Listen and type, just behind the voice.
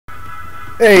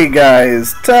Hey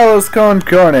guys, Talos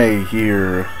Concarne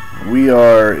here. We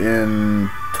are in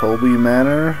Tolby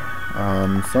Manor,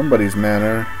 somebody's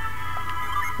manor.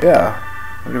 Yeah,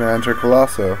 we're gonna enter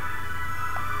Colosso.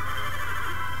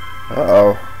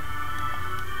 Uh-oh.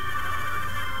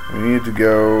 We need to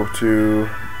go to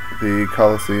the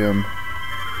Colosseum.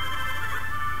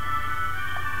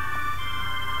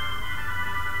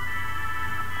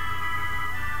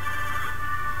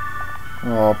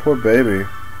 Oh, poor baby.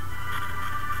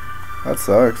 That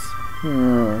sucks.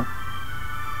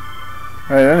 Alright,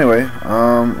 anyway,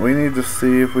 we need to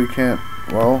see if we can't,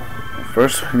 well,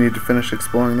 first we need to finish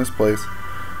exploring this place.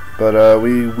 But,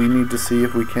 we need to see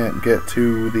if we can't get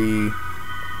to the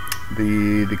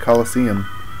Colosseum.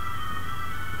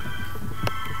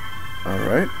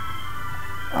 Alright.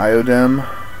 Iodem.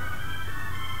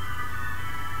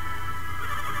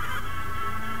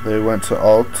 They went to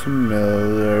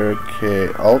Altmiller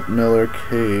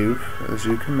Cave, as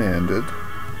you commanded.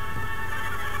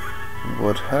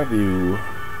 What have you?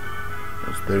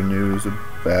 Is there news of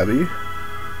Babi?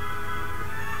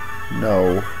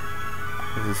 No.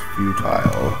 This is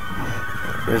futile.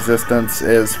 Resistance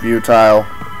is futile.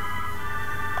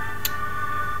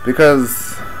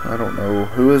 Because, I don't know,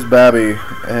 who is Babi,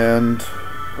 and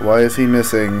why is he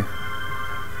missing?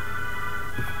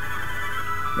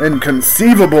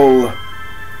 Inconceivable!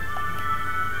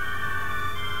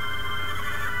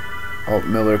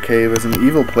 Altmiller Cave is an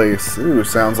evil place. Ooh,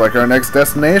 sounds like our next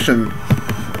destination.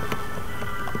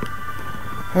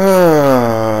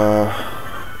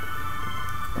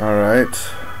 Alright.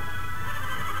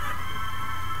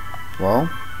 Well,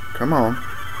 come on.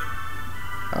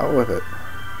 Out with it.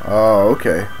 Oh,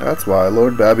 okay. That's why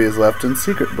Lord Babi has left in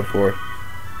secret before.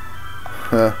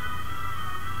 Huh.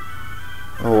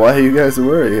 Oh, why are you guys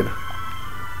worried?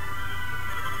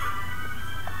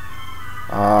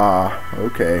 Ah,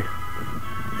 okay.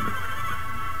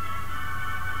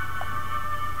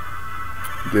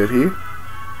 Did he?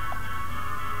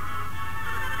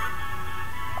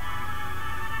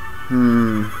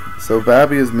 So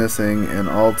Babi is missing in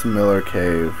Altmiller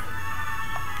Cave.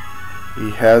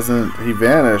 He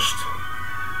vanished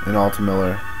in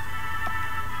Altmiller.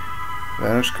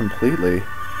 Vanished completely.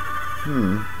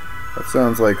 That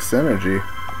sounds like synergy.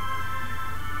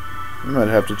 We might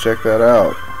have to check that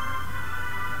out.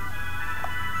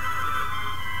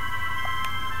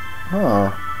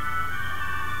 Huh.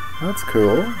 That's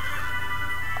cool.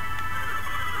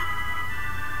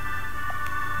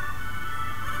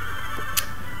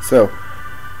 So,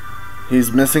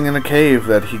 he's missing in a cave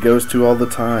that he goes to all the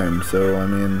time. So, I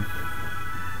mean,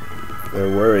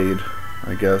 they're worried,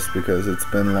 I guess, because it's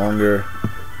been longer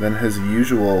than his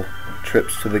usual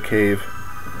trips to the cave.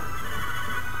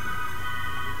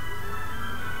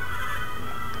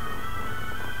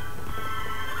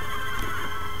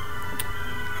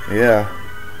 Yeah.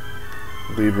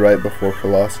 Leave right before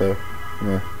Colosso.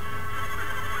 Yeah.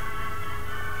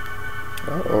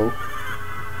 Uh-oh.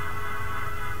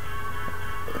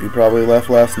 He probably left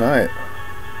last night.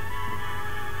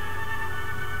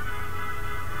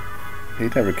 He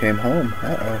never came home.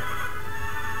 Uh-oh.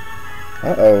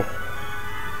 Uh-oh.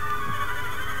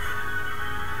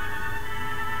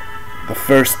 The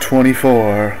First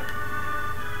 24.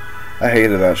 I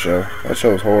hated that show. That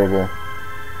show was horrible.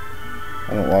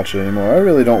 I don't watch it anymore. I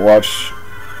really don't watch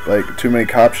like too many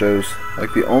cop shows.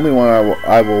 Like the only one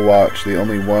I will watch, the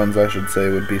only ones I should say,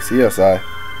 would be CSI.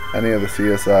 Any of the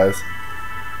CSIs.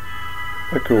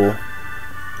 They're cool.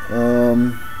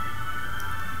 I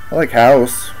like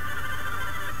House.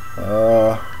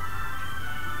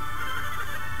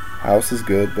 House is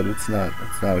good, but it's not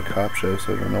a cop show,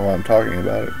 so I don't know why I'm talking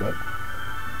about it, but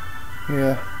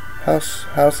yeah,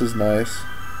 House is nice.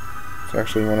 It's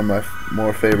actually one of my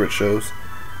more favorite shows.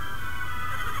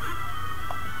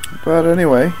 But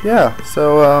anyway, yeah,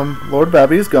 so Lord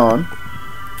Babi is gone.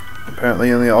 Apparently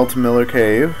in the Altmiller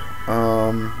Cave.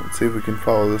 Let's see if we can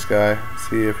follow this guy.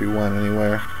 See if he went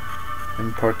anywhere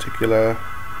in particular.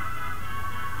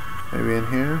 Maybe in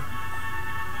here?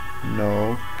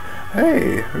 No.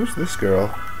 Hey, who's this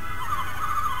girl?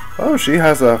 Oh, she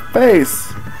has a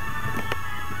face!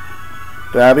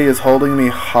 Babi is holding me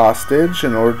hostage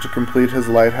in order to complete his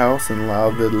lighthouse in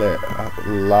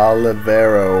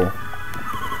Lalivero.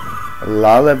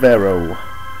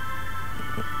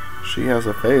 She has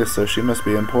a face, so she must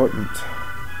be important.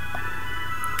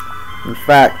 In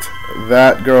fact,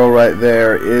 that girl right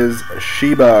there is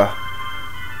Sheba.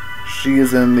 She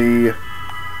is in the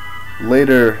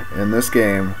later in this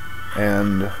game,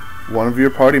 and one of your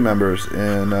party members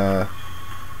in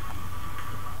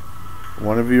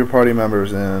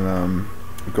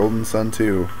Golden Sun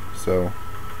 2. So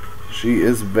She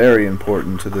is very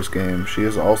important to this game. She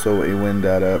is also a wind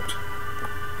adept.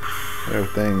 There are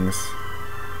things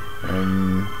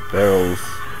and barrels.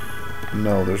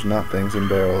 No, there's not things in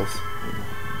barrels.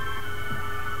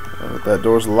 That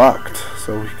door's locked,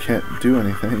 so we can't do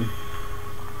anything.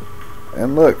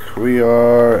 And look, we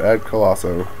are at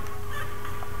Colosso.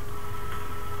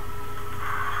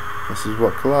 This is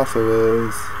what Colosso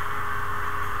is.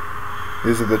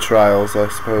 These are the trials, I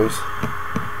suppose.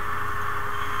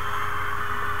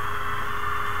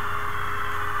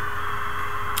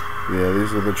 Yeah,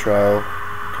 these are the trial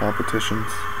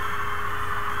competitions.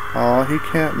 Aw, he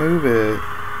can't move it.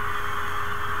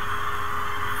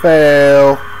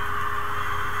 Fail.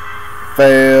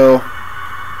 Fail.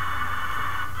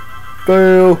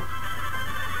 Fail.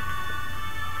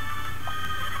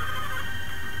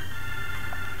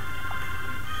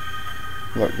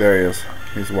 Look, there he is.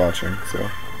 He's watching, so.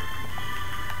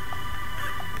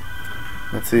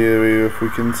 Let's see if we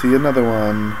can see another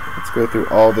one. Let's go through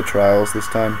all the trials this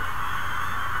time.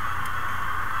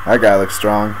 That guy looks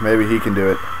strong. Maybe he can do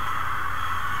it.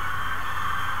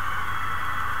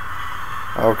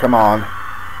 Oh, come on.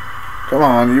 Come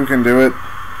on, you can do it.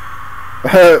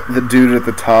 The dude at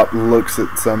the top looks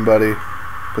at somebody,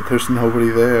 but there's nobody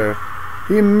there.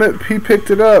 He picked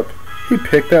it up. He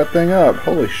picked that thing up.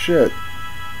 Holy shit.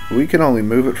 We can only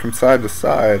move it from side to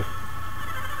side.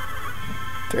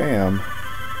 Damn.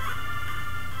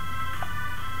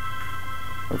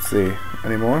 Let's see.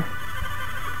 Any more?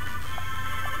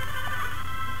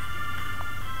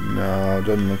 No,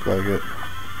 doesn't look like it.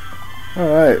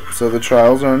 Alright, so the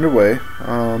trials are underway.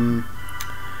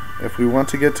 If we want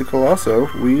to get to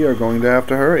Colosso, we are going to have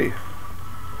to hurry.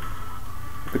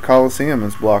 The Colosseum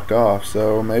is blocked off,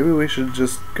 so maybe we should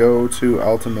just go to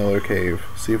Altmiller Cave.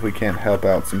 See if we can't help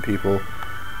out some people.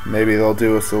 Maybe they'll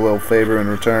do us a little favor in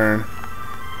return.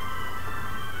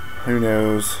 Who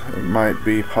knows? It might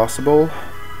be possible.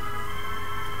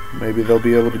 Maybe they'll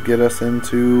be able to get us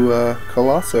into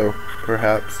Colosso,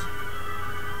 perhaps.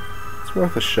 It's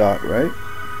worth a shot, right?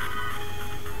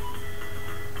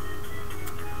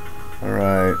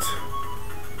 Alright.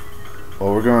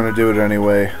 Well, we're going to do it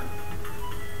anyway.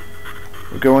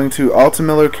 We're going to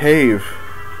Altmiller Cave.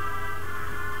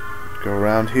 Go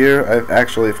around here.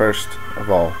 Actually, first of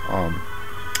all,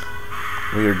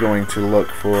 we are going to look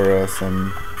for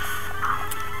some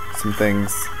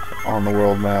things on the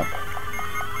world map.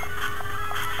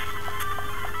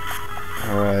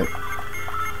 Alright.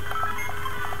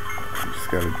 Just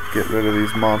gotta get rid of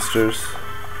these monsters.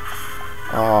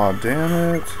 Aw,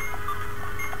 damn it.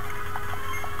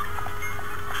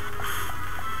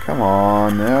 Come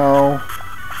on now.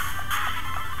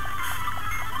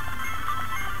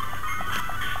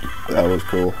 That was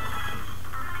cool.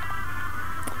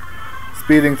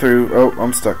 Speeding through. Oh,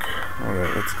 I'm stuck.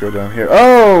 Alright, let's go down here.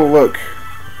 Oh, look!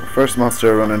 The first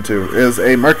monster I run into is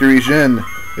a Mercury Djinni.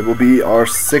 It will be our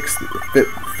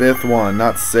fifth one,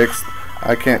 not sixth.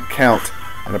 I can't count,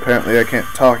 and apparently I can't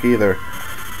talk either.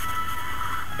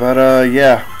 But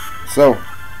yeah. So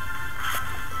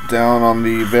down on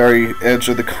the very edge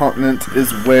of the continent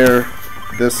is where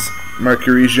this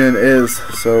Mercury Djinni is.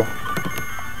 So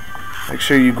make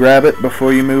sure you grab it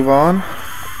before you move on,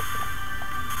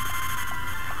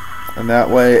 and that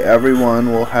way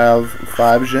everyone will have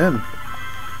 5 Djinni.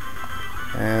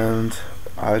 And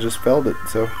I just failed it,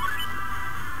 so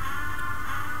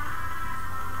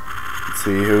let's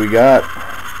see who we got.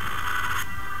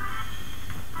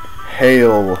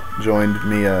 Hale joined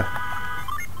Mia.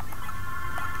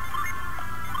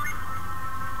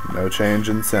 No change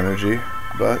in synergy,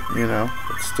 but you know,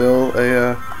 it's still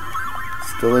a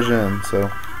Djinni, so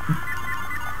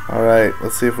alright,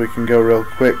 let's see if we can go real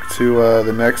quick to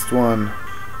the next one.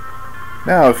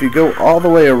 Now, if you go all the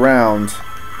way around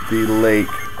the lake,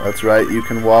 that's right, you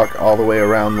can walk all the way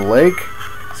around the lake,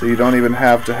 so you don't even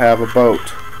have to have a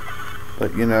boat.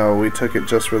 But you know, we took it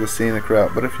just for the scenic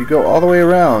route. But if you go all the way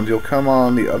around, you'll come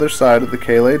on the other side of the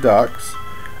Calais docks,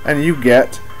 and you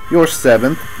get your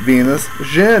 7th Venus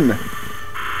Djinni.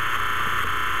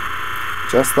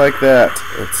 Just like that.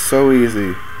 It's so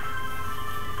easy.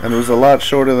 And it was a lot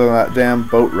shorter than that damn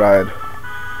boat ride.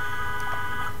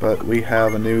 But we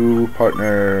have a new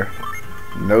partner.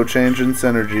 No change in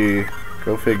synergy.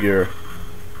 Go figure.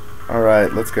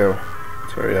 Alright, let's go.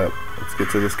 Let's hurry up. Let's get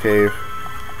to this cave.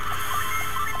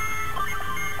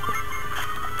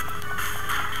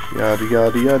 Yada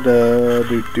yada yada.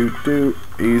 Doot doot doot.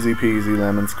 Easy peasy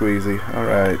lemon squeezy.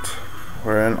 Alright.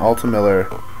 We're in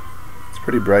Altmiller. It's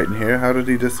pretty bright in here. How did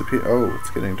he disappear? Oh, it's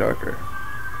getting darker.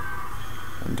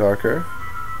 And darker.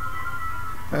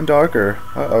 And darker.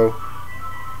 Uh-oh.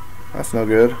 That's no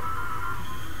good.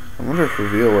 I wonder if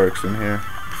reveal works in here.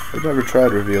 I've never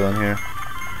tried reveal in here.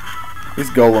 These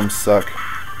golems suck.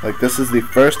 Like, this is the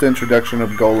first introduction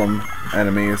of golem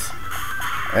enemies,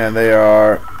 and they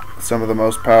are some of the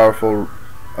most powerful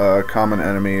common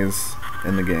enemies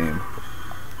in the game.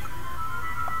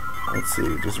 Let's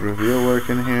see, does reveal work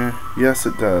in here? Yes,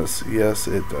 it does. Yes,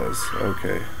 it does.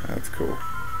 Okay, that's cool.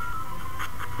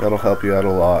 That'll help you out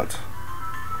a lot.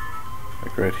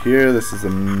 Like right here, this is a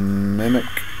mimic.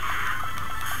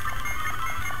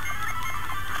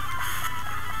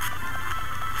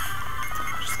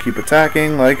 Just keep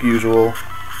attacking like usual.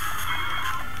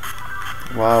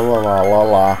 La la la la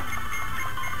la.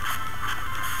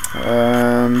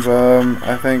 And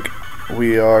I think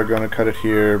we are going to cut it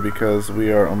here because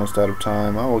we are almost out of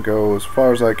time. I will go as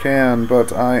far as I can,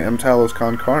 but I am Talos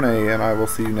Con Carne, and I will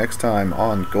see you next time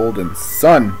on Golden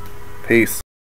Sun. Peace.